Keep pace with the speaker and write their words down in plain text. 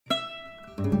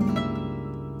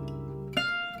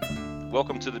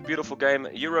Welcome to the Beautiful Game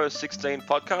Euro 16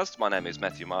 podcast. My name is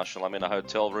Matthew Marshall. I'm in a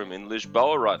hotel room in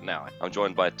Lisboa right now. I'm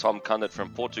joined by Tom Kundert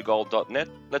from Portugal.net.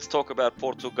 Let's talk about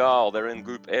Portugal. They're in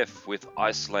Group F with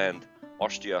Iceland,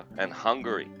 Austria and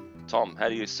Hungary. Tom, how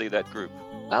do you see that group?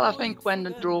 Well, I think when the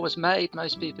draw was made,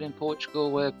 most people in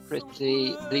Portugal were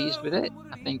pretty pleased with it.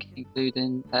 I think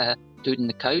including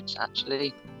the coach,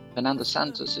 actually. Fernando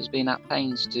Santos has been at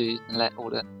pains to let all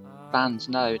the fans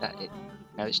know that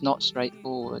it's not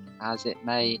straightforward as it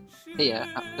may appear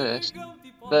at first.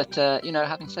 But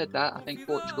having said that, I think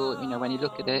Portugal, when you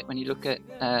look at it, when you look at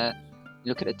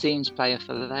the teams player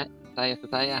for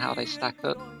player, how they stack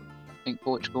up, I think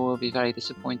Portugal will be very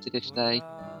disappointed if they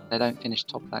don't finish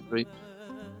top of that group.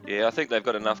 Yeah, I think they've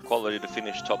got enough quality to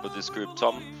finish top of this group,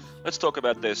 Tom. Let's talk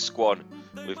about their squad.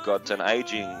 We've got an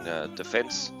ageing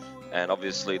defence, and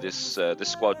obviously this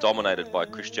squad dominated by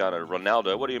Cristiano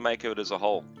Ronaldo. What do you make of it as a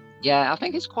whole? Yeah, I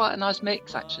think it's quite a nice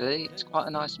mix, actually. It's quite a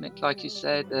nice mix, like you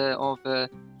said, of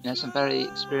some very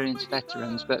experienced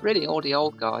veterans, but really all the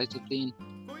old guys have been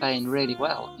playing really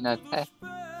well. Pep,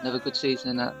 another good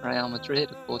season at Real Madrid.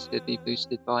 Of course, he'll be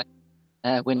boosted by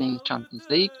winning the Champions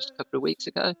League just a couple of weeks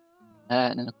ago.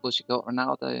 And then, of course, you've got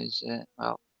Ronaldo, who's,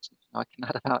 I can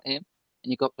add about him.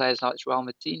 And you've got players like João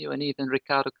Moutinho and even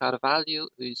Ricardo Carvalho,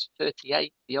 who's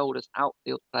 38, the oldest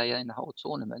outfield player in the whole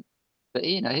tournament. But,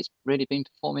 he's really been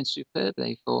performing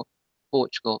superbly for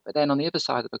Portugal. But then on the other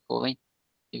side of the coin,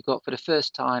 you've got, for the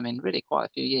first time in really quite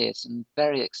a few years, some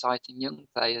very exciting young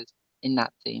players in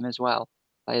that team as well.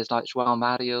 Players like João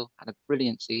Mario had a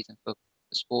brilliant season for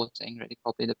Sporting, really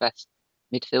probably the best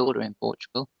midfielder in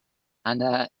Portugal. And,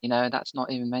 that's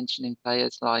not even mentioning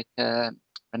players like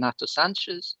Renato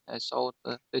Sanchez, sold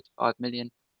for 35 million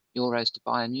euros to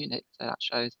Bayern Munich. So that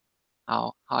shows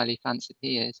how highly fancied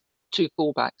he is. Two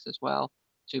fullbacks as well,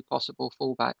 two possible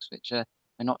fullbacks, which we're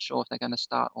not sure if they're going to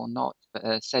start or not.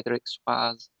 But Cedric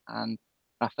Soares and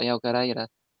Rafael Guerreiro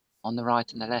on the right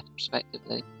and the left,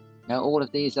 respectively. All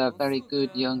of these are very good,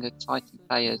 young, exciting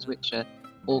players, which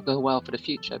all go well for the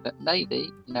future. But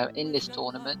maybe, in this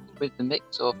tournament, with the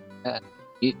mix of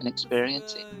youth and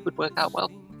experience, it would work out well.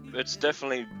 It's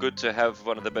definitely good to have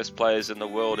one of the best players in the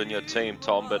world in your team,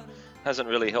 Tom, but hasn't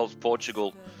really helped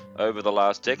Portugal over the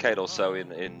last decade or so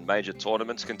in major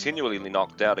tournaments, continually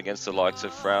knocked out against the likes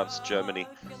of France, Germany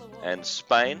and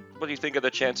Spain. What do you think of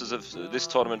the chances of this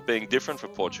tournament being different for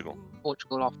Portugal?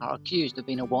 Portugal often are accused of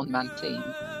being a one-man team.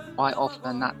 Quite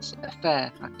often that's a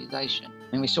fair accusation.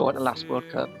 I mean, we saw at the last World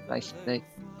Cup, basically,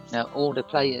 all the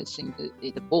players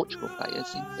the Portugal players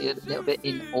seem to be a little bit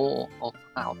in awe of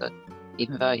Ronaldo,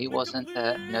 even though he wasn't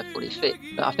fully fit.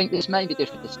 But I think this may be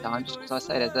different this time, just because I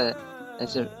say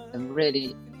there's a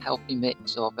really healthy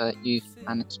mix of youth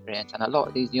and experience, and a lot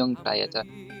of these young players are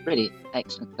really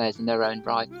excellent players in their own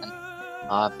right and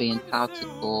are being touted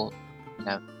for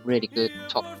really good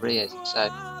top careers. So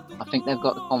I think they've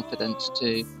got the confidence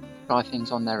to try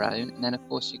things on their own. And then of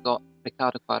course you've got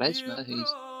Ricardo Quaresma,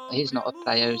 he's not a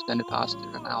player who's going to pass to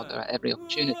Ronaldo at every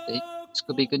opportunity. This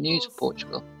could be good news for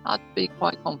Portugal. I'd be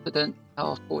quite confident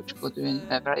of Portugal doing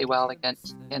very well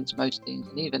against most teams,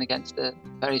 and even against the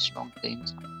very strong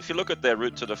teams. If you look at their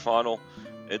route to the final,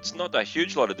 it's not a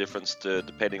huge lot of difference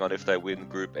depending on if they win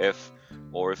Group F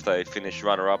or if they finish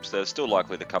runner-ups. They're still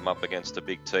likely to come up against the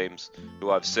big teams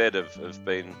who I've said have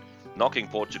been knocking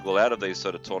Portugal out of these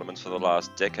sort of tournaments for the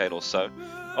last decade or so.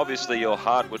 Obviously, your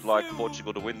heart would like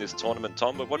Portugal to win this tournament,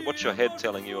 Tom, but what's your head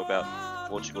telling you about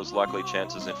Portugal's likely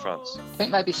chances in France? I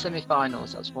think maybe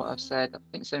semi-finals, that's what I've said. I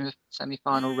think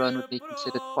semi-final run would be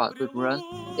considered quite a good run.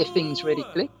 If things really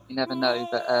click, you never know,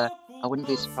 but I wouldn't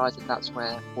be surprised if that's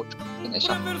where Portugal finish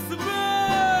up.